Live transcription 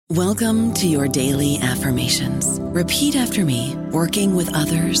Welcome to your daily affirmations. Repeat after me. Working with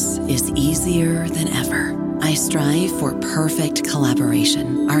others is easier than ever. I strive for perfect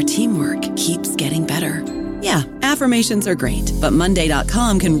collaboration. Our teamwork keeps getting better. Yeah, affirmations are great, but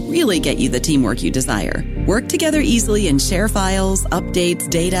Monday.com can really get you the teamwork you desire. Work together easily and share files, updates,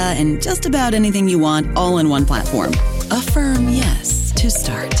 data, and just about anything you want all in one platform. Affirm yes to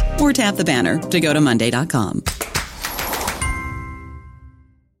start, or tap the banner to go to Monday.com.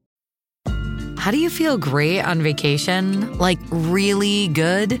 How do you feel great on vacation? Like really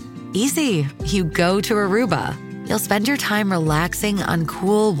good? Easy. You go to Aruba. You'll spend your time relaxing on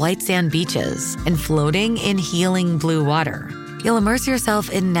cool white sand beaches and floating in healing blue water. You'll immerse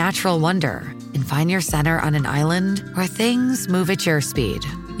yourself in natural wonder and find your center on an island where things move at your speed.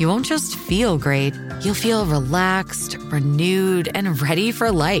 You won't just feel great, you'll feel relaxed, renewed, and ready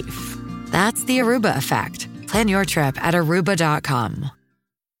for life. That's the Aruba effect. Plan your trip at Aruba.com.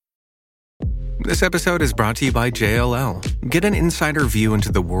 This episode is brought to you by JLL. Get an insider view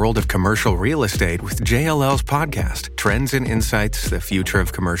into the world of commercial real estate with JLL's podcast, Trends and Insights, the Future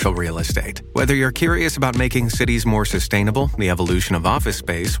of Commercial Real Estate. Whether you're curious about making cities more sustainable, the evolution of office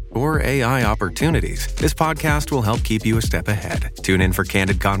space, or AI opportunities, this podcast will help keep you a step ahead. Tune in for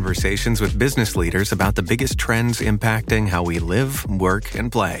candid conversations with business leaders about the biggest trends impacting how we live, work,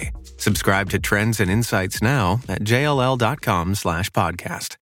 and play. Subscribe to Trends and Insights now at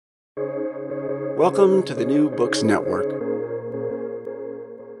jll.com/podcast. Welcome to the New Books Network.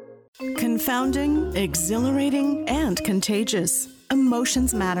 Confounding, exhilarating, and contagious.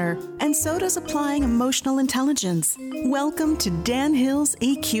 Emotions matter, and so does applying emotional intelligence. Welcome to Dan Hill's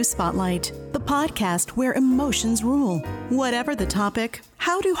EQ Spotlight, the podcast where emotions rule. Whatever the topic,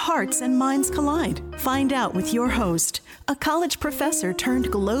 how do hearts and minds collide? Find out with your host, a college professor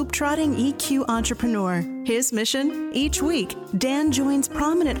turned globe-trotting EQ entrepreneur. His mission? Each week, Dan joins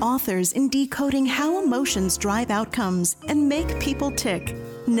prominent authors in decoding how emotions drive outcomes and make people tick.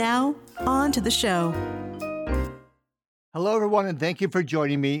 Now, on to the show. Hello, everyone, and thank you for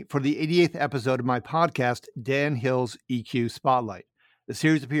joining me for the 88th episode of my podcast, Dan Hill's EQ Spotlight. The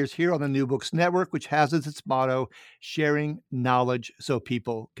series appears here on the New Books Network, which has as its motto, sharing knowledge so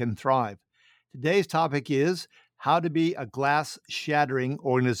people can thrive. Today's topic is how to be a glass-shattering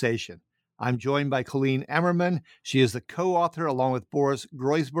organization. I'm joined by Coleen Ammerman. She is the co-author, along with Boris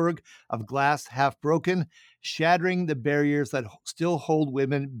Groysberg, of Glass Half Broken, Shattering the Barriers That Still Hold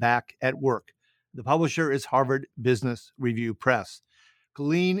Women Back at Work. The publisher is Harvard Business Review Press.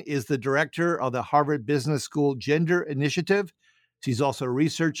 Coleen is the director of the Harvard Business School Gender Initiative. She's also a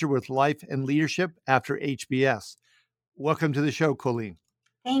researcher with Life and Leadership after HBS. Welcome to the show, Coleen.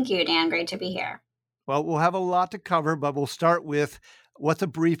 Thank you, Dan. Great to be here. Well, we'll have a lot to cover, but we'll start with what's a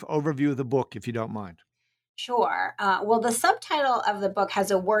brief overview of the book, if you don't mind. Sure. Well, the subtitle of the book has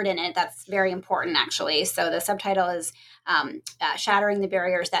a word in it that's very important, actually. So the subtitle is Shattering the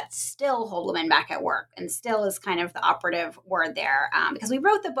Barriers That Still Hold Women Back at Work. And still is kind of the operative word there, because we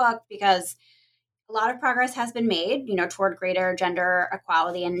wrote the book because a lot of progress has been made, toward greater gender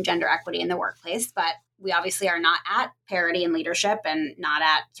equality and gender equity in the workplace. But we obviously are not at parity in leadership and not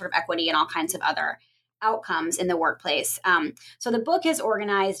at sort of equity and all kinds of other outcomes in the workplace. So the book is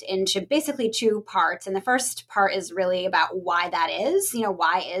organized into basically two parts. And the first part is really about why that is.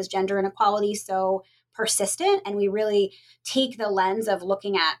 Why is gender inequality so persistent? And we really take the lens of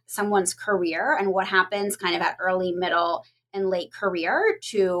looking at someone's career and what happens kind of at early, middle, and late career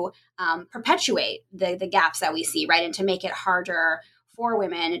to perpetuate the gaps that we see, right? And to make it harder for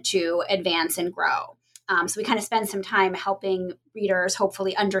women to advance and grow. So we kind of spend some time helping readers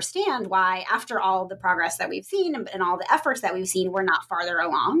hopefully understand why, after all the progress that we've seen and all the efforts that we've seen, we're not farther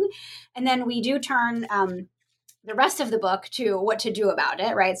along. And then we do turn the rest of the book to what to do about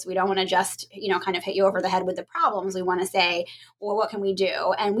it, right? So we don't want to just, kind of hit you over the head with the problems. We want to say, well, what can we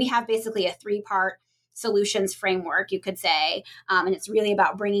do? And we have basically a 3-part solutions framework, you could say. And it's really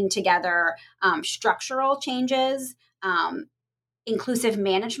about bringing together structural changes, inclusive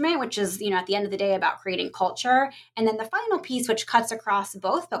management, which is, at the end of the day about creating culture. And then the final piece, which cuts across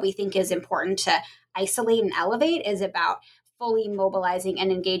both, but we think is important to isolate and elevate, is about fully mobilizing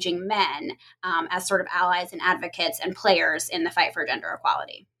and engaging men as sort of allies and advocates and players in the fight for gender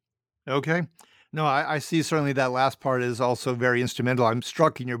equality. Okay. No, I see certainly that last part is also very instrumental. I'm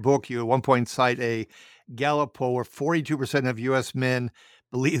struck in your book, you at one point cite a Gallup poll where 42% of U.S. men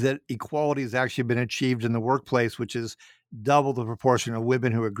believe that equality has actually been achieved in the workplace, which is double the proportion of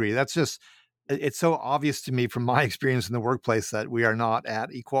women who agree. That's just, it's so obvious to me from my experience in the workplace that we are not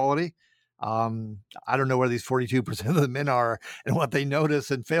at equality. I don't know where these 42% of the men are and what they notice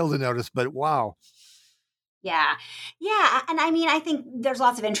and fail to notice, but wow. Yeah. Yeah. And I mean, I think there's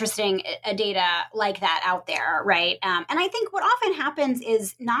lots of interesting data like that out there, right? And I think what often happens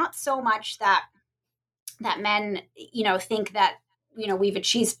is not so much that men, think that, we've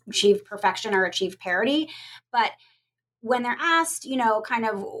achieved perfection or achieved parity, but when they're asked, kind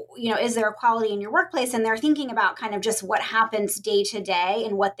of, is there equality in your workplace? And they're thinking about kind of just what happens day to day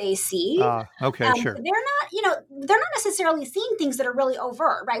and what they see. Okay, sure. They're not necessarily seeing things that are really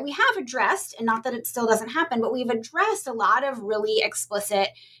overt, right? We have addressed, and not that it still doesn't happen, but we've addressed a lot of really explicit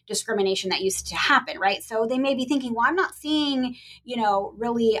discrimination that used to happen, right? So they may be thinking, well, I'm not seeing,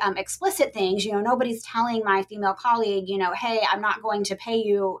 really explicit things. Nobody's telling my female colleague, hey, I'm not going to pay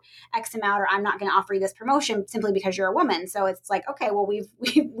you X amount, or I'm not going to offer you this promotion simply because you're a woman. So it's like, okay, well,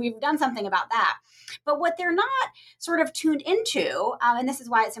 we've done something about that. But what they're not sort of tuned into, and this is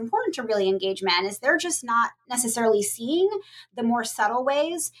why it's important to really engage men, is they're just not necessarily seeing the more subtle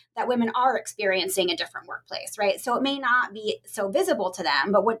ways that women are experiencing a different workplace, right? So it may not be so visible to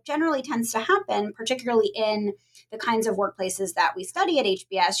them, but what generally tends to happen, particularly in the kinds of workplaces that we study at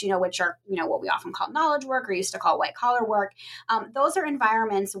HBS, which are, what we often call knowledge work or used to call white collar work, those are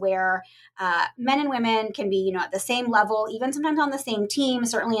environments where men and women can be, at the same level, even sometimes on the same team,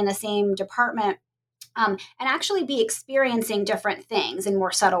 certainly in the same department, and actually be experiencing different things in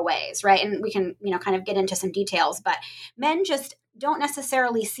more subtle ways, right? And we can, kind of get into some details, but men just don't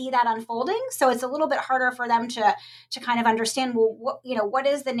necessarily see that unfolding. So it's a little bit harder for them to kind of understand, well, what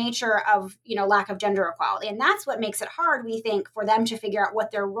is the nature of, lack of gender equality? And that's what makes it hard, we think, for them to figure out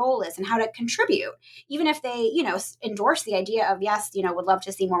what their role is and how to contribute, even if they, endorse the idea of, yes, would love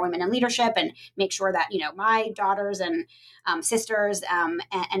to see more women in leadership and make sure that, my daughters and sisters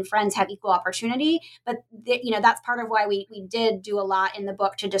and friends have equal opportunity. But, that's part of why we did do a lot in the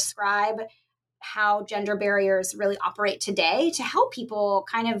book to describe how gender barriers really operate today, to help people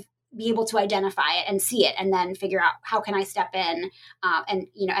kind of be able to identify it and see it, and then figure out how can I step in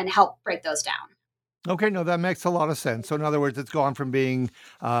and help break those down. Okay, no, that makes a lot of sense. So in other words, it's gone from being,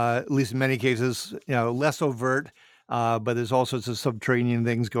 at least in many cases, less overt, but there's all sorts of subterranean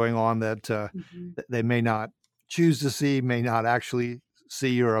things going on that they may not choose to see, may not actually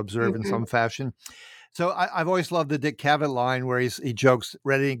see or observe in some fashion. So I've always loved the Dick Cavett line where he jokes,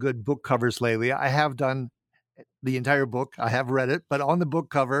 read any good book covers lately? I have done the entire book. I have read it, but on the book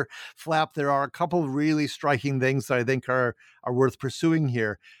cover flap, there are a couple of really striking things that I think are worth pursuing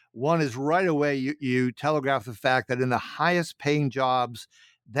here. One is right away, you telegraph the fact that in the highest paying jobs,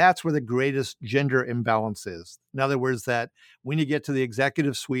 that's where the greatest gender imbalance is. In other words, that when you get to the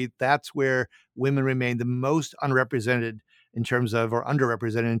executive suite, that's where women remain the most unrepresented in terms of, or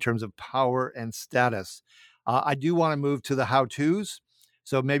underrepresented in terms of power and status. I do want to move to the how-tos.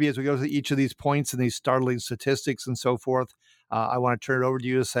 So maybe as we go to each of these points and these startling statistics and so forth, I want to turn it over to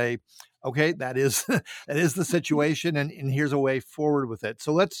you to say, okay, that is the situation, and here's a way forward with it.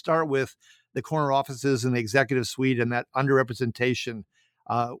 So let's start with the corner offices and the executive suite and that underrepresentation.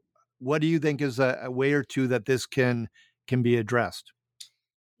 What do you think is a way or two that this can be addressed?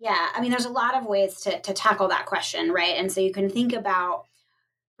 Yeah, I mean, there's a lot of ways to tackle that question, right? And so you can think about,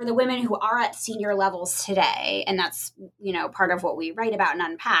 for the women who are at senior levels today, and that's, part of what we write about and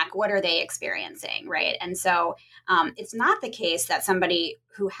unpack, what are they experiencing, right? And so it's not the case that somebody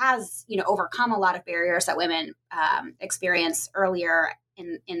who has, overcome a lot of barriers that women experience earlier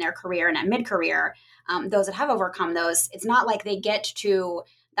in their career and at mid-career, those that have overcome those, it's not like they get to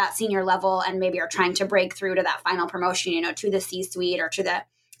that senior level and maybe are trying to break through to that final promotion, to the C-suite or to the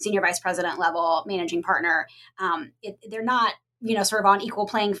senior vice president level, managing partner. They're not, sort of on equal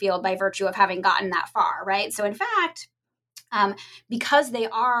playing field by virtue of having gotten that far, right? So in fact, because they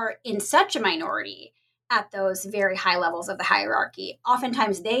are in such a minority at those very high levels of the hierarchy,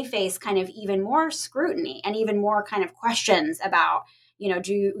 oftentimes they face kind of even more scrutiny and even more kind of questions about,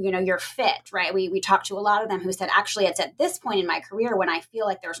 your fit, right? We talked to a lot of them who said, actually, it's at this point in my career when I feel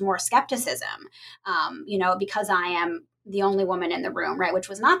like there's more skepticism, because I am the only woman in the room, right? Which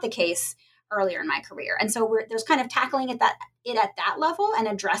was not the case earlier in my career. And so there's kind of tackling it at that level and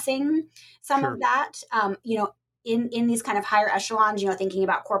addressing some of that, in these kind of higher echelons, thinking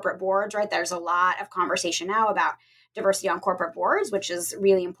about corporate boards, right? There's a lot of conversation now about diversity on corporate boards, which is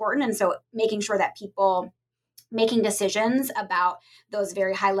really important. And so making sure that people making decisions about those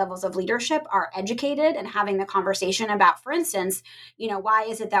very high levels of leadership are educated and having the conversation about, for instance, why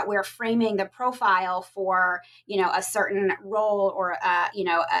is it that we're framing the profile for, a certain role or,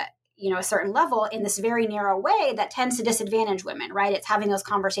 a certain level in this very narrow way that tends to disadvantage women, right? It's having those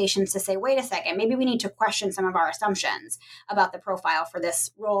conversations to say, wait a second, maybe we need to question some of our assumptions about the profile for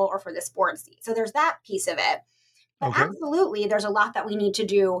this role or for this board seat. So there's that piece of it. But Okay. absolutely, there's a lot that we need to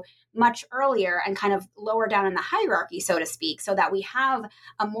do much earlier and kind of lower down in the hierarchy, so to speak, so that we have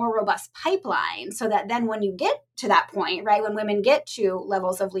a more robust pipeline, so that then when you get to that point, right, when women get to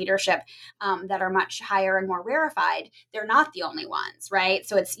levels of leadership that are much higher and more rarefied, they're not the only ones, right?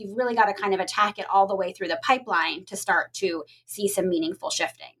 So you've really got to kind of attack it all the way through the pipeline to start to see some meaningful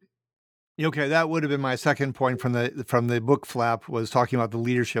shifting. Okay, that would have been my second point from the book flap, was talking about the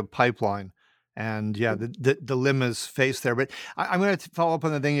leadership pipeline, and the dilemmas faced there. But I'm going to follow up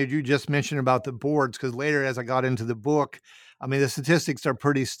on the thing that you just mentioned about the boards, because later, as I got into the book, I mean, the statistics are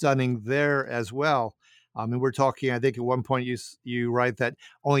pretty stunning there as well. I mean, we're talking, I think at one point you write that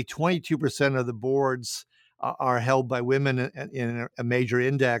only 22% of the boards are held by women in a major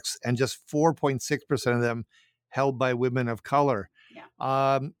index, and just 4.6% of them held by women of color.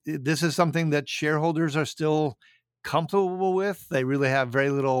 This is something that shareholders are still comfortable with. They really have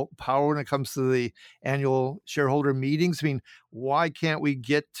very little power when it comes to the annual shareholder meetings. I mean, why can't we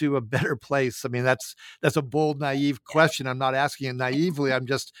get to a better place? I mean, that's a bold, naive question. I'm not asking it naively. I'm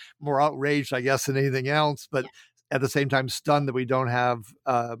just more outraged, I guess, than anything else. But at the same time, stunned that we don't have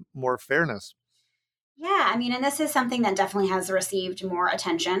more fairness. Yeah, I mean, and this is something that definitely has received more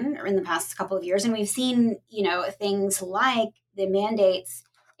attention in the past couple of years, and we've seen, things like the mandates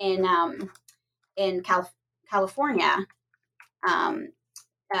in California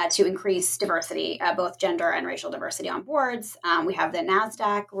to increase diversity, both gender and racial diversity on boards. We have the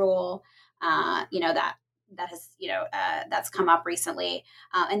NASDAQ rule, that has, that's come up recently.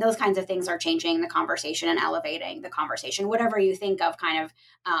 And those kinds of things are changing the conversation and elevating the conversation. Whatever you think of kind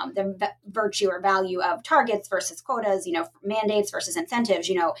of the virtue or value of targets versus quotas, mandates versus incentives,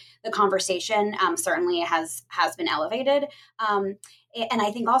 the conversation certainly has been elevated. And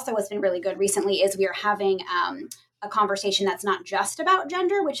I think also what's been really good recently is we are having a conversation that's not just about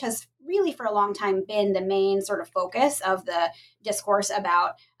gender, which has really for a long time been the main sort of focus of the discourse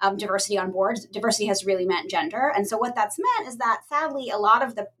about diversity on boards. Diversity has really meant gender. And so what that's meant is that sadly, a lot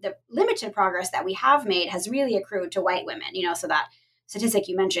of the limited progress that we have made has really accrued to white women, so that statistic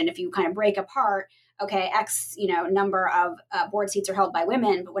you mentioned, if you kind of break apart, okay, X, number of board seats are held by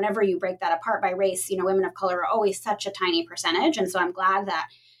women, but whenever you break that apart by race, women of color are always such a tiny percentage. And so I'm glad that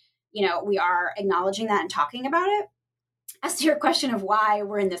we are acknowledging that and talking about it. As to your question of why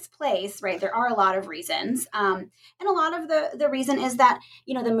we're in this place, right, there are a lot of reasons. And a lot of the reason is that,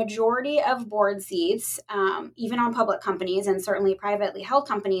 the majority of board seats, even on public companies and certainly privately held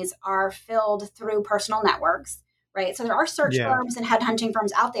companies, are filled through personal networks, right? So there are search firms and headhunting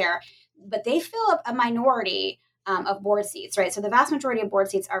firms out there, but they fill up a minority of board seats, right? So the vast majority of board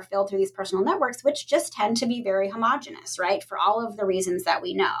seats are filled through these personal networks, which just tend to be very homogenous, right? For all of the reasons that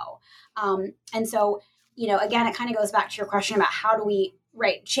we know. And so, again, it kind of goes back to your question about how do we,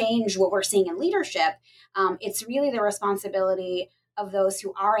 change what we're seeing in leadership. It's really the responsibility of those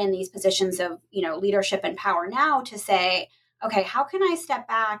who are in these positions of, leadership and power now to say, okay, how can I step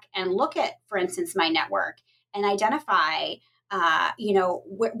back and look at, for instance, my network and identify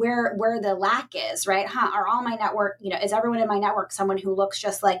where the lack is, right? Are all my network, is everyone in my network someone who looks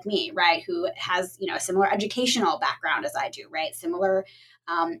just like me, right? Who has, a similar educational background as I do, right? Similar,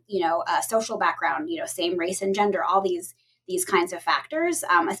 social background, same race and gender, all these kinds of factors.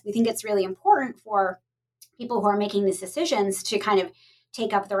 We think it's really important for people who are making these decisions to kind of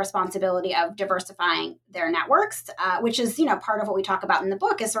take up the responsibility of diversifying their networks, which is, part of what we talk about in the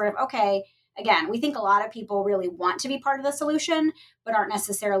book is sort of, okay, again, we think a lot of people really want to be part of the solution, but aren't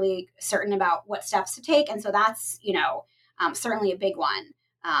necessarily certain about what steps to take. And so that's, certainly a big one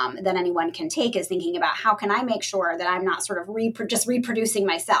that anyone can take, is thinking about how can I make sure that I'm not sort of just reproducing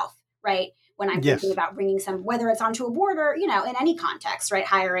myself, right? When I'm thinking about bringing whether it's onto a board or, in any context, right?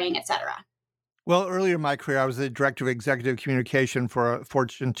 Hiring, et cetera. Well, earlier in my career, I was the director of executive communication for a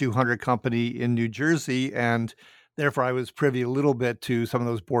Fortune 200 company in New Jersey, and therefore I was privy a little bit to some of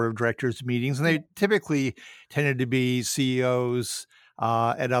those board of directors meetings, and they typically tended to be CEOs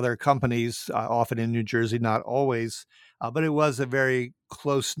at other companies, often in New Jersey, not always. But it was a very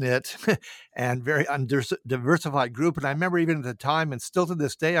close-knit and very diversified group. And I remember even at the time, and still to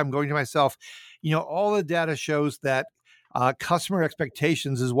this day, I'm going to myself, all the data shows that customer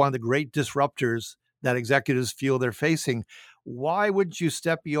expectations is one of the great disruptors that executives feel they're facing. Why wouldn't you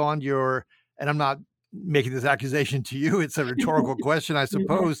step beyond and I'm not making this accusation to you, it's a rhetorical question, I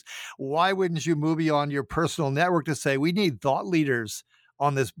suppose. Why wouldn't you move beyond your personal network to say, we need thought leaders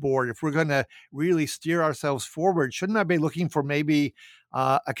on this board? If we're going to really steer ourselves forward, shouldn't I be looking for maybe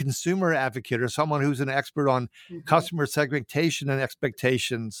a consumer advocate or someone who's an expert on customer segmentation and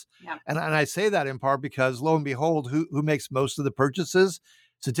expectations? And I say that in part because, lo and behold, who makes most of the purchases?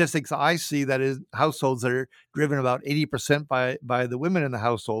 statistics I see, that is households that are driven about 80% by the women in the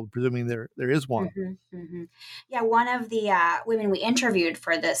household, presuming there is one. Mm-hmm, mm-hmm. Yeah, one of the women we interviewed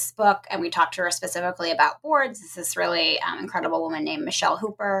for this book, and we talked to her specifically about boards, is this really incredible woman named Michelle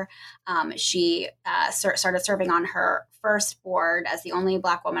Hooper. She started serving on her first board as the only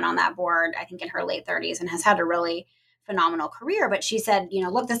Black woman on that board, I think in her late 30s, and has had a really phenomenal career. But she said,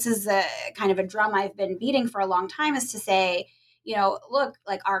 look, this is a kind of a drum I've been beating for a long time, is to say, look,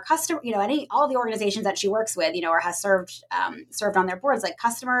 like our customer, all the organizations that she works with, or has served on their boards, like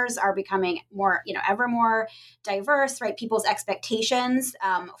customers are becoming more, ever more diverse, right? People's expectations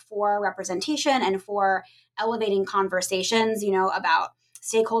for representation and for elevating conversations, about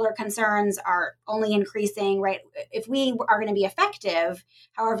stakeholder concerns are only increasing, right? If we are going to be effective,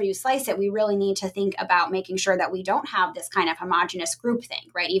 however you slice it, we really need to think about making sure that we don't have this kind of homogenous groupthink,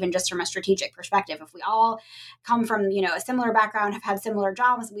 right? Even just from a strategic perspective, if we all come from, a similar background, have had similar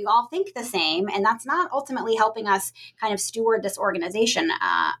jobs, we all think the same, and that's not ultimately helping us kind of steward this organization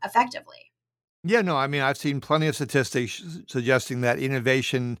effectively. Yeah, no, I mean, I've seen plenty of statistics suggesting that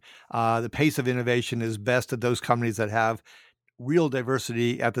innovation, the pace of innovation is best at those companies that have real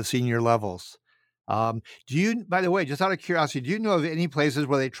diversity at the senior levels. Do you, by the way, just out of curiosity, do you know of any places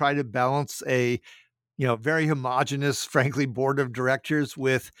where they try to balance a, very homogenous, frankly, board of directors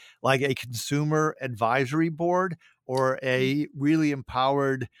with like a consumer advisory board or a really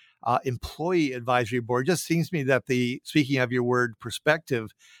empowered employee advisory board? It just seems to me that speaking of your word perspective,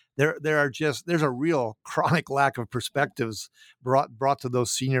 there's a real chronic lack of perspectives brought to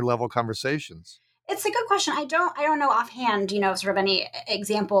those senior level conversations. It's a good question. I don't know offhand, sort of any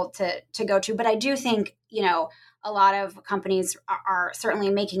example to go to, but I do think, a lot of companies are certainly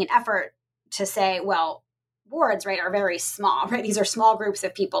making an effort to say, well, boards, right, are very small, right? These are small groups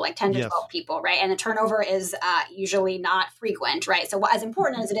of people, like 10 to 12 people, right? And the turnover is usually not frequent, right? So as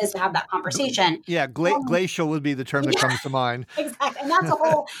important as it is to have that conversation. Yeah, glacial would be the term that comes to mind. Exactly. And that's a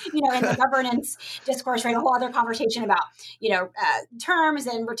whole, in the governance discourse, right, a whole other conversation about, terms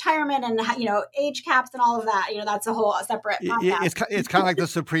and retirement and, age caps and all of that. That's a whole separate podcast. It's kind of like the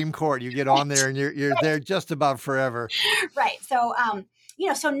Supreme Court. You get on there and you're there just about forever. Right. So,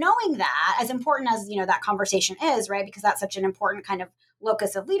 so knowing that, as important as, that conversation is, right, because that's such an important kind of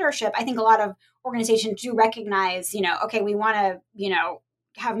locus of leadership, I think a lot of organizations do recognize, okay, we want to,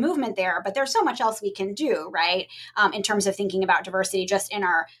 have movement there, but there's so much else we can do, right, in terms of thinking about diversity just in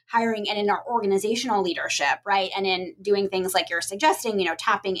our hiring and in our organizational leadership, right, and in doing things like you're suggesting,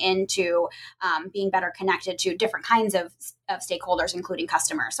 tapping into being better connected to different kinds of stakeholders, including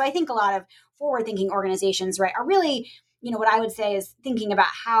customers. So I think a lot of forward-thinking organizations, right, are really what I would say is thinking about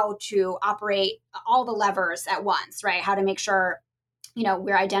how to operate all the levers at once, right? How to make sure,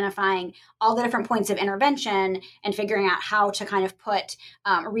 we're identifying all the different points of intervention and figuring out how to kind of put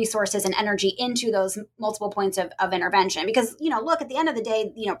resources and energy into those multiple points of intervention. Because, look, at the end of the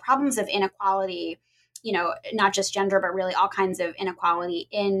day, problems of inequality, not just gender, but really all kinds of inequality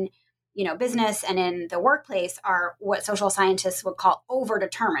in business and in the workplace are what social scientists would call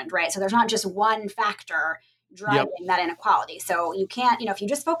overdetermined, right? So there's not just one factor driving that inequality. So you can't, if you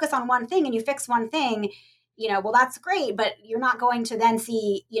just focus on one thing and you fix one thing, well, that's great, but you're not going to then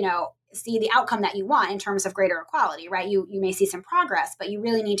see the outcome that you want in terms of greater equality, right? You may see some progress, but you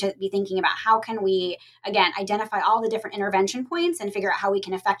really need to be thinking about how can we, again, identify all the different intervention points and figure out how we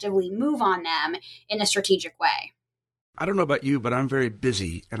can effectively move on them in a strategic way. I don't know about you, but I'm very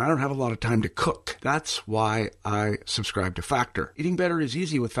busy and I don't have a lot of time to cook. That's why I subscribe to Factor. Eating better is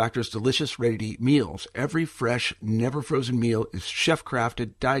easy with Factor's delicious, ready-to-eat meals. Every fresh, never frozen meal is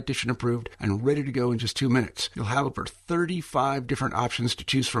chef-crafted, dietitian approved, and ready to go in just 2 minutes. You'll have over 35 different options to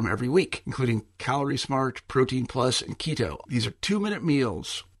choose from every week, including Calorie Smart, Protein Plus, and Keto. These are 2-minute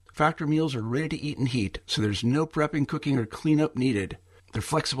meals. Factor meals are ready to eat and heat, so there's no prepping, cooking, or cleanup needed. They're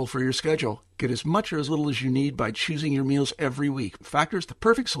flexible for your schedule. Get as much or as little as you need by choosing your meals every week. Factor is the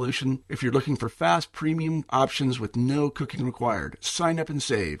perfect solution if you're looking for fast, premium options with no cooking required. Sign up and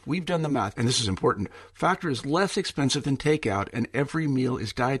save. We've done the math, and this is important. Factor is less expensive than takeout, and every meal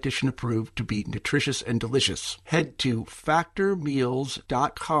is dietitian approved to be nutritious and delicious. Head to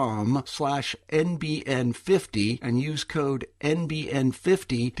factormeals.com/NBN50 and use code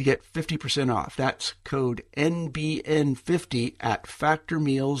NBN50 to get 50% off. That's code NBN50 at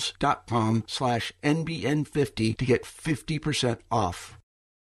factormeals.com/NBN50 to get 50% off.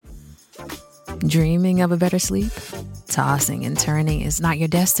 Dreaming of a better sleep? Tossing and turning is not your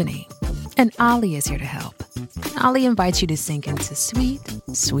destiny. And Ollie is here to help. Ollie invites you to sink into sweet,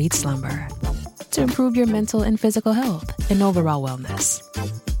 sweet slumber to improve your mental and physical health and overall wellness.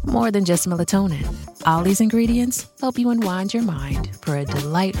 More than just melatonin, Ollie's ingredients help you unwind your mind for a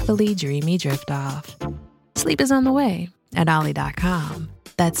delightfully dreamy drift off. Sleep is on the way at Ollie.com.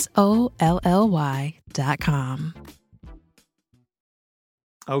 That's OLLY.com.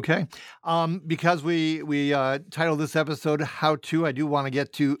 Okay. Because we titled this episode How To, I do want to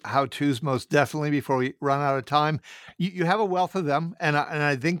get to how-tos most definitely before we run out of time. You have a wealth of them, and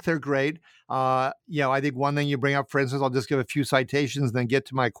I think they're great. I think one thing you bring up, for instance, I'll just give a few citations, then get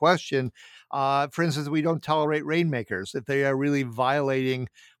to my question. For instance, we don't tolerate rainmakers. If they are really violating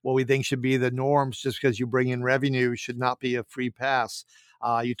what we think should be the norms, just because you bring in revenue, should not be a free pass.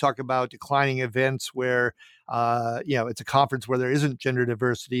 You talk about declining events where, it's a conference where there isn't gender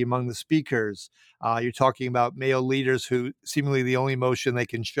diversity among the speakers. You're talking about male leaders who seemingly the only emotion they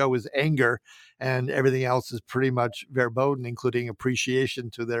can show is anger, and everything else is pretty much verboten, including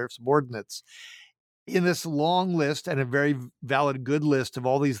appreciation to their subordinates. In this long list and a very valid good list of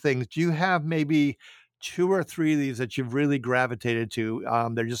all these things, do you have maybe 2 or 3 of these that you've really gravitated to?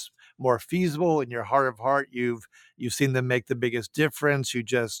 They're just more feasible in your heart of heart. You've seen them make the biggest difference. You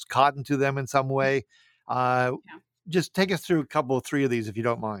just cotton to them in some way. Yeah. Just take us through a couple of 3 of these, if you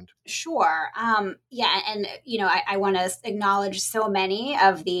don't mind. Sure. And I want to acknowledge so many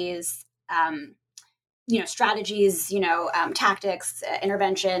of these, strategies, tactics,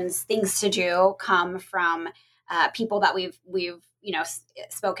 interventions, things to do come from people that we've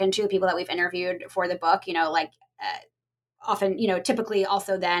spoken to, people that we've interviewed for the book, often, typically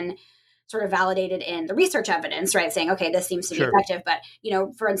also then sort of validated in the research evidence, right? Saying, okay, this seems to be effective. But,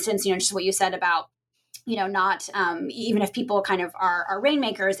 for instance, just what you said about, not even if people kind of are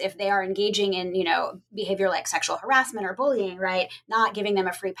rainmakers, if they are engaging in, behavior like sexual harassment or bullying, right? Not giving them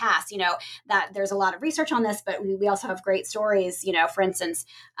a free pass, that there's a lot of research on this, but we also have great stories, for instance,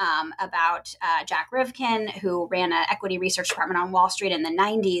 about Jack Rivkin, who ran an equity research department on Wall Street in the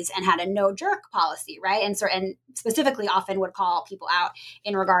 90s and had a no jerk policy, right? And specifically often would call people out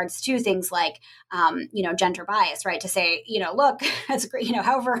in regards to things like, gender bias, right? To say, look, it's great,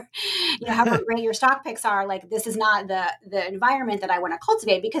 however great your stock picks are, like, this is not the environment that I want to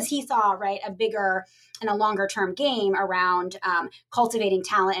cultivate, because he saw, right, a bigger and a longer term game around cultivating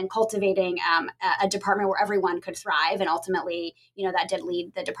talent and cultivating a department where everyone could thrive. And ultimately, that did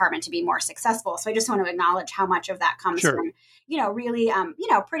lead the department to be more successful. So I just want to acknowledge how much of that comes from, really,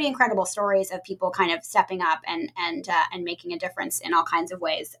 pretty incredible stories of people kind of stepping up and making a difference in all kinds of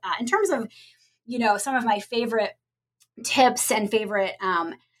ways. In terms of, some of my favorite tips and favorite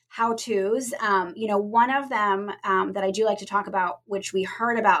how-tos, one of them that I do like to talk about, which we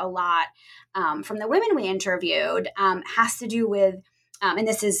heard about a lot from the women we interviewed, has to do with, and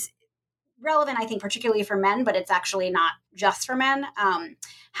this is relevant, I think, particularly for men, but it's actually not just for men,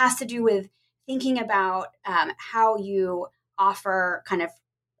 has to do with thinking about how you offer kind of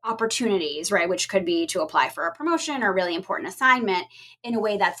opportunities, right, which could be to apply for a promotion or a really important assignment in a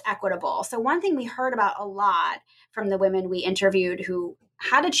way that's equitable. So one thing we heard about a lot from the women we interviewed who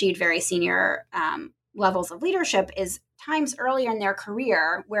had achieved very senior levels of leadership is times earlier in their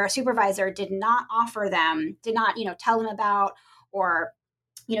career where a supervisor did not tell them about or,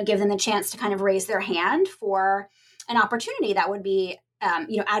 give them the chance to kind of raise their hand for an opportunity that would be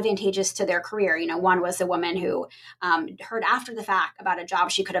advantageous to their career. One was a woman who heard after the fact about a job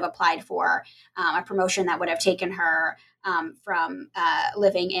she could have applied for, a promotion that would have taken her from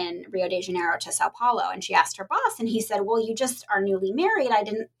living in Rio de Janeiro to Sao Paulo. And she asked her boss, and he said, well, you just are newly married. I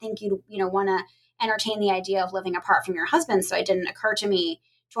didn't think you'd, want to entertain the idea of living apart from your husband. So it didn't occur to me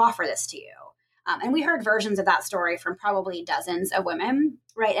to offer this to you. And we heard versions of that story from probably dozens of women,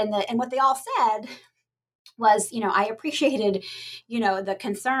 right? And what they all said was, I appreciated, the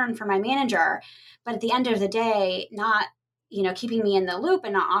concern for my manager, but at the end of the day, not, keeping me in the loop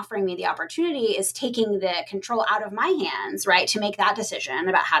and not offering me the opportunity is taking the control out of my hands, right, to make that decision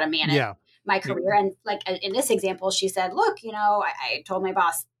about how to manage my career. And like in this example, she said, look, I told my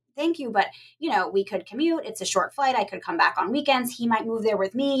boss, thank you, but, we could commute. It's a short flight. I could come back on weekends. He might move there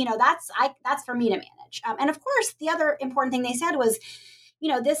with me. That's for me to manage. And of course, the other important thing they said was,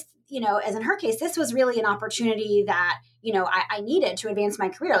 this, as in her case, this was really an opportunity that, I needed to advance my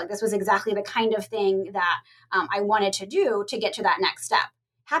career. Like, this was exactly the kind of thing that I wanted to do to get to that next step.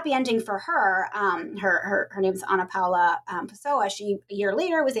 Happy ending for her. Her name's Ana Paula Pessoa. She, a year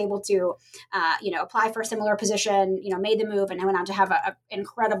later, was able to, apply for a similar position, made the move and went on to have an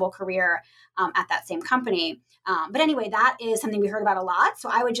incredible career at that same company. But anyway, that is something we heard about a lot. So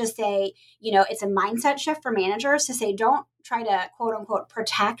I would just say, it's a mindset shift for managers to say, don't try to quote unquote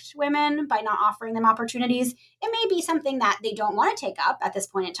protect women by not offering them opportunities. It may be something that they don't want to take up at this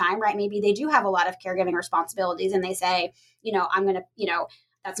point in time, right? Maybe they do have a lot of caregiving responsibilities and they say, I'm going to,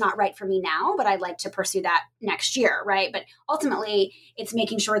 that's not right for me now, but I'd like to pursue that next year, right? But ultimately, it's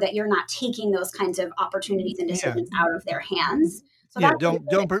making sure that you're not taking those kinds of opportunities and decisions out of their hands. So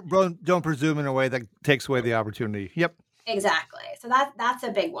don't presume in a way that takes away the opportunity. Yep. Exactly. So that's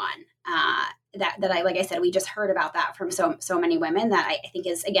a big one. That I, like I said, we just heard about that from so many women that I think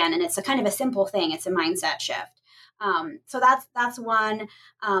is, again, and it's a kind of a simple thing. It's a mindset shift. So that's one.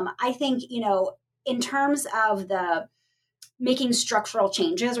 I think, in terms of the making structural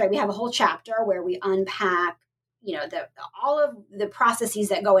changes, right? We have a whole chapter where we unpack, all of the processes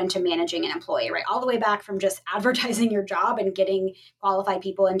that go into managing an employee, right? All the way back from just advertising your job and getting qualified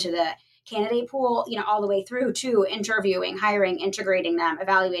people into the candidate pool, all the way through to interviewing, hiring, integrating them,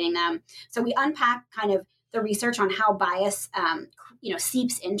 evaluating them. So we unpack kind of the research on how bias,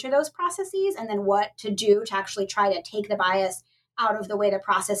 seeps into those processes, and then what to do to actually try to take the bias out of the way the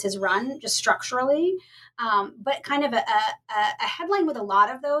process is run, just structurally. But kind of a headline with a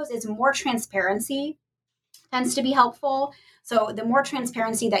lot of those is more transparency tends to be helpful. So the more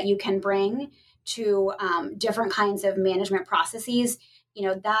transparency that you can bring to different kinds of management processes,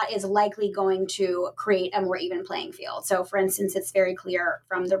 that is likely going to create a more even playing field. So for instance, it's very clear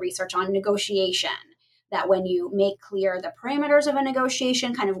from the research on negotiation that when you make clear the parameters of a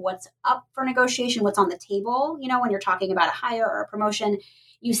negotiation, kind of what's up for negotiation, what's on the table, when you're talking about a hire or a promotion,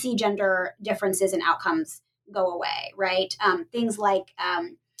 you see gender differences in outcomes go away, right? Things like,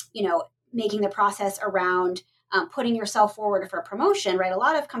 making the process around putting yourself forward for a promotion, right? A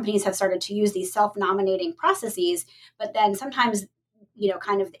lot of companies have started to use these self-nominating processes, but then sometimes,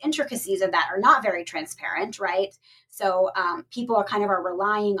 kind of the intricacies of that are not very transparent, right? So people are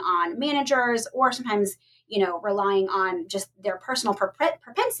relying on managers, or sometimes, relying on just their personal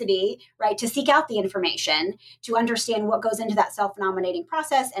propensity, right, to seek out the information, to understand what goes into that self-nominating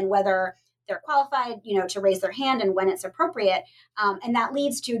process and whether they're qualified, to raise their hand and when it's appropriate. And that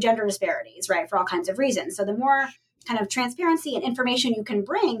leads to gender disparities, right, for all kinds of reasons. So the more kind of transparency and information you can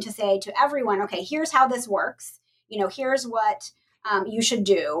bring to say to everyone, okay, here's how this works, here's what you should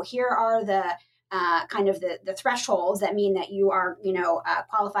do. Here are the kind of the thresholds that mean that you are,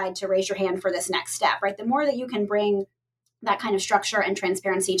 qualified to raise your hand for this next step, right? The more that you can bring that kind of structure and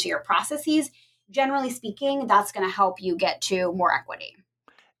transparency to your processes, generally speaking, that's going to help you get to more equity.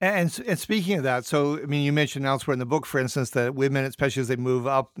 And speaking of that, so, you mentioned elsewhere in the book, for instance, that women, especially as they move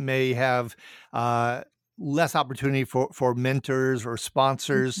up, may have less opportunity for mentors or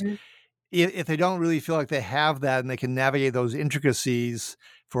sponsors. Mm-hmm. If they don't really feel like they have that and they can navigate those intricacies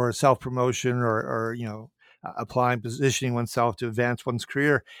for self-promotion or applying, positioning oneself to advance one's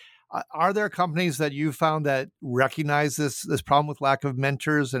career, are there companies that you found that recognize this problem with lack of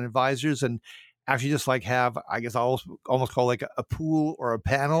mentors and advisors and actually just have, I guess I'll almost call like a pool or a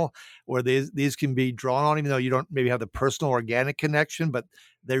panel where these can be drawn on, even though you don't maybe have the personal organic connection, but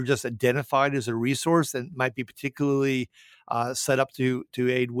they're just identified as a resource that might be particularly set up to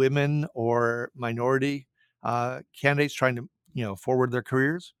aid women or minority candidates trying to, forward their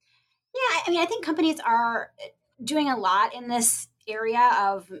careers? Yeah, I think companies are doing a lot in this area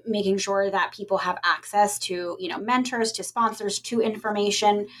of making sure that people have access to, mentors, to sponsors, to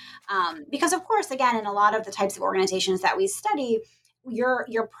information. Because of course, again, in a lot of the types of organizations that we study,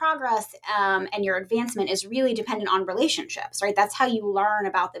 your progress and your advancement is really dependent on relationships, right? That's how you learn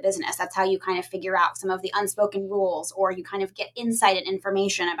about the business. That's how you kind of figure out some of the unspoken rules, or you kind of get insight and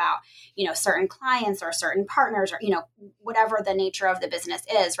information about, certain clients or certain partners, or, whatever the nature of the business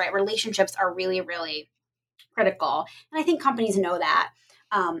is, right? Relationships are really, really critical. And I think companies know that.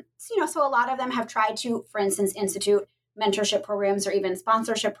 So a lot of them have tried to, for instance, institute mentorship programs or even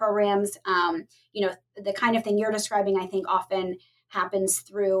sponsorship programs. The kind of thing you're describing, I think often happens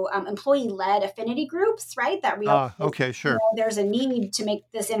through employee-led affinity groups, right? That realize, okay, sure. There's a need to make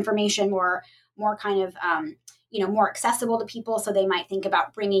this information more kind of, more accessible to people. So they might think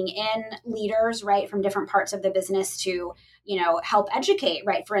about bringing in leaders, right, from different parts of the business to, help educate,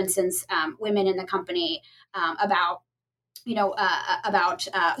 right? For instance, women in the company about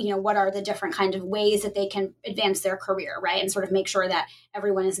what are the different kind of ways that they can advance their career, right? And sort of make sure that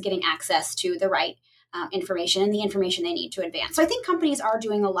everyone is getting access to the right information and the information they need to advance. So I think companies are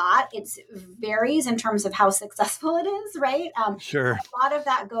doing a lot. It varies in terms of how successful it is, right? Sure. A lot of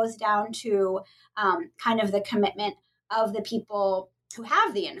that goes down to kind of the commitment of the people who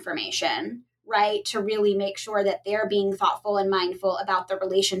have the information, right? To really make sure that they're being thoughtful and mindful about the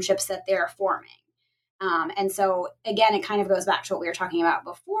relationships that they're forming. And so, again, it kind of goes back to what we were talking about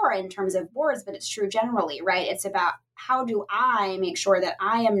before in terms of boards, but it's true generally, right? It's about how do I make sure that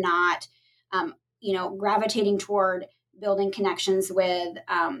I am not, gravitating toward building connections with,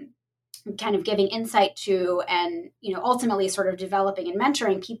 kind of giving insight to, and, ultimately sort of developing and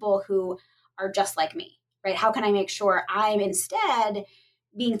mentoring people who are just like me, right? How can I make sure I'm instead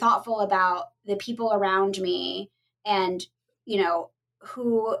being thoughtful about the people around me and,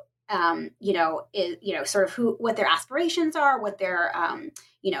 who, sort of what their aspirations are, what their,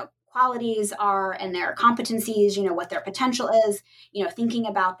 qualities are and their competencies, what their potential is, thinking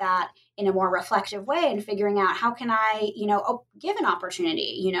about that in a more reflective way and figuring out how can I, give an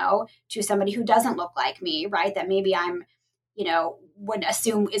opportunity, to somebody who doesn't look like me, right? That maybe I'm, would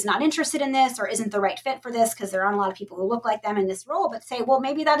assume is not interested in this or isn't the right fit for this because there aren't a lot of people who look like them in this role, but say, well,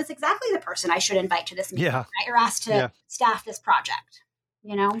 maybe that is exactly the person I should invite to this meeting, right? Or ask to staff this project,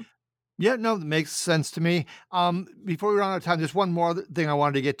 Yeah, no, that makes sense to me. Before we run out of time, just one more thing I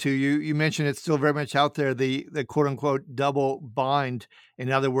wanted to get to. You mentioned it's still very much out there, the quote unquote double bind.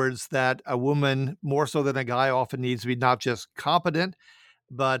 In other words, that a woman more so than a guy often needs to be not just competent,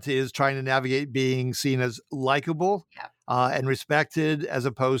 but is trying to navigate being seen as likable and respected, as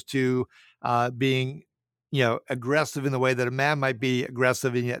opposed to being, aggressive in the way that a man might be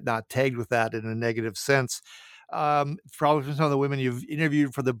aggressive and yet not tagged with that in a negative sense. Probably from some of the women you've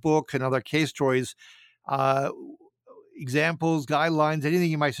interviewed for the book and other case stories, examples, guidelines,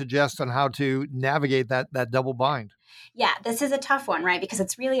 anything you might suggest on how to navigate that double bind? Yeah, this is a tough one, right? Because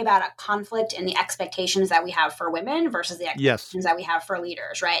it's really about a conflict in the expectations that we have for women versus the expectations that we have for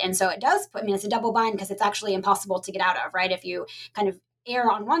leaders, right? And so it does it's a double bind because it's actually impossible to get out of, right? If you kind of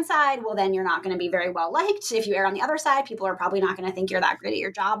err on one side, well, then you're not going to be very well liked. If you err on the other side, people are probably not going to think you're that great at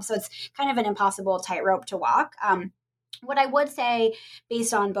your job. So it's kind of an impossible tightrope to walk. What I would say,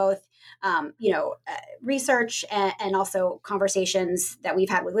 based on both, research and also conversations that we've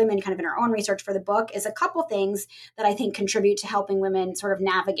had with women kind of in our own research for the book, is a couple things that I think contribute to helping women sort of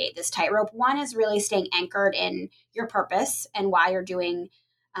navigate this tightrope. One is really staying anchored in your purpose and why you're doing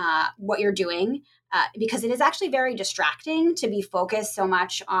what you're doing, because it is actually very distracting to be focused so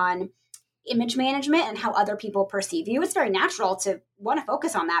much on image management and how other people perceive you. It's very natural to want to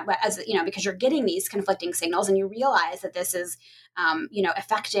focus on that, but because you're getting these conflicting signals and you realize that this is,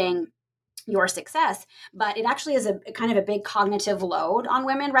 affecting your success, but it actually is a kind of a big cognitive load on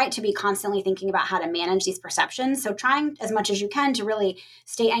women, right? To be constantly thinking about how to manage these perceptions. So trying as much as you can to really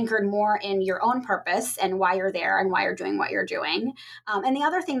stay anchored more in your own purpose and why you're there and why you're doing what you're doing. And the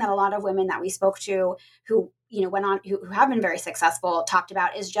other thing that a lot of women that we spoke to who went on, who have been very successful, talked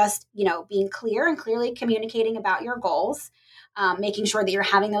about is just, being clear and clearly communicating about your goals, making sure that you're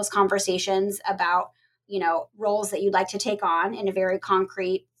having those conversations about, roles that you'd like to take on in a very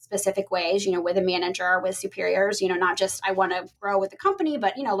concrete, specific ways, with a manager, with superiors, not just I want to grow with the company,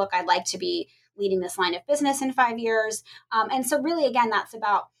 but, look, I'd like to be leading this line of business in 5 years. And so really, again, that's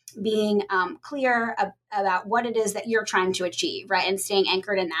about being clear about what it is that you're trying to achieve, right? And staying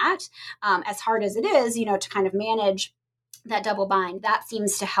anchored in that, as hard as it is, to kind of manage that double bind, that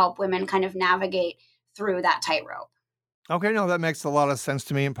seems to help women kind of navigate through that tightrope. Okay, no, that makes a lot of sense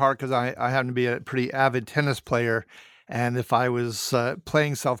to me, in part because I happen to be a pretty avid tennis player. And if I was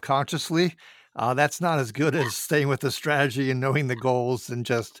playing self-consciously, that's not as good as staying with the strategy and knowing the goals and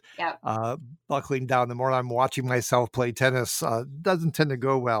just buckling down. The more I'm watching myself play tennis, doesn't tend to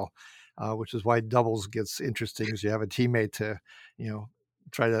go well, which is why doubles gets interesting, because you have a teammate to,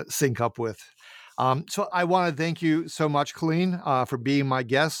 try to sync up with. So I want to thank you so much, Coleen, for being my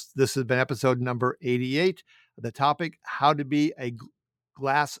guest. This has been episode number 88. The topic, how to be a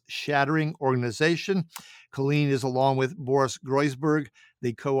glass shattering organization. Coleen is, along with Boris Groysberg,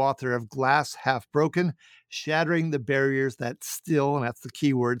 the co-author of Glass Half Broken, Shattering the Barriers That Still, and that's the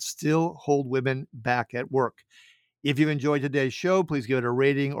key word, still hold women back at work. If you enjoyed today's show, please give it a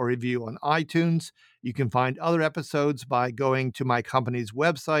rating or review on iTunes. You can find other episodes by going to my company's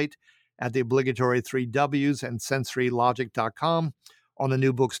website at the obligatory 3 Ws and sensorylogic.com. On the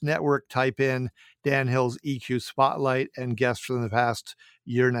New Books Network, type in Dan Hill's EQ Spotlight, and guests from the past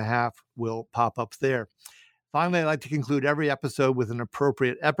year and a half will pop up there. Finally, I'd like to conclude every episode with an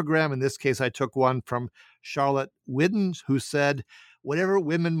appropriate epigram. In this case, I took one from Charlotte Whiddon, who said, "Whatever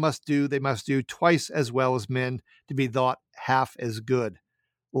women must do, they must do twice as well as men to be thought half as good."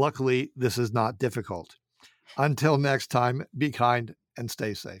 Luckily, this is not difficult. Until next time, be kind and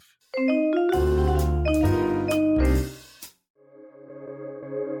stay safe.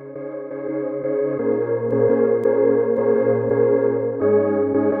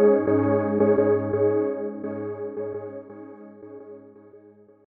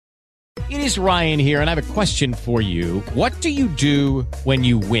 It is Ryan here, and I have a question for you. What do you do when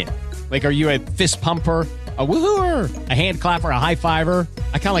you win? Like, are you a fist pumper, a woohooer, a hand clapper, a high fiver?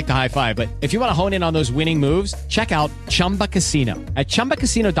 I kind of like the high five, but if you want to hone in on those winning moves, check out Chumba Casino. At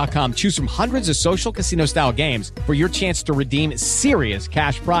ChumbaCasino.com, choose from hundreds of social casino style games for your chance to redeem serious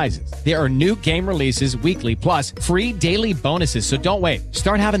cash prizes. There are new game releases weekly, plus free daily bonuses. So don't wait.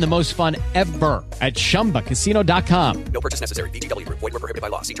 Start having the most fun ever at ChumbaCasino.com. No purchase necessary. VGW Group. Void where prohibited by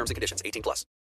law. See terms and conditions. 18+.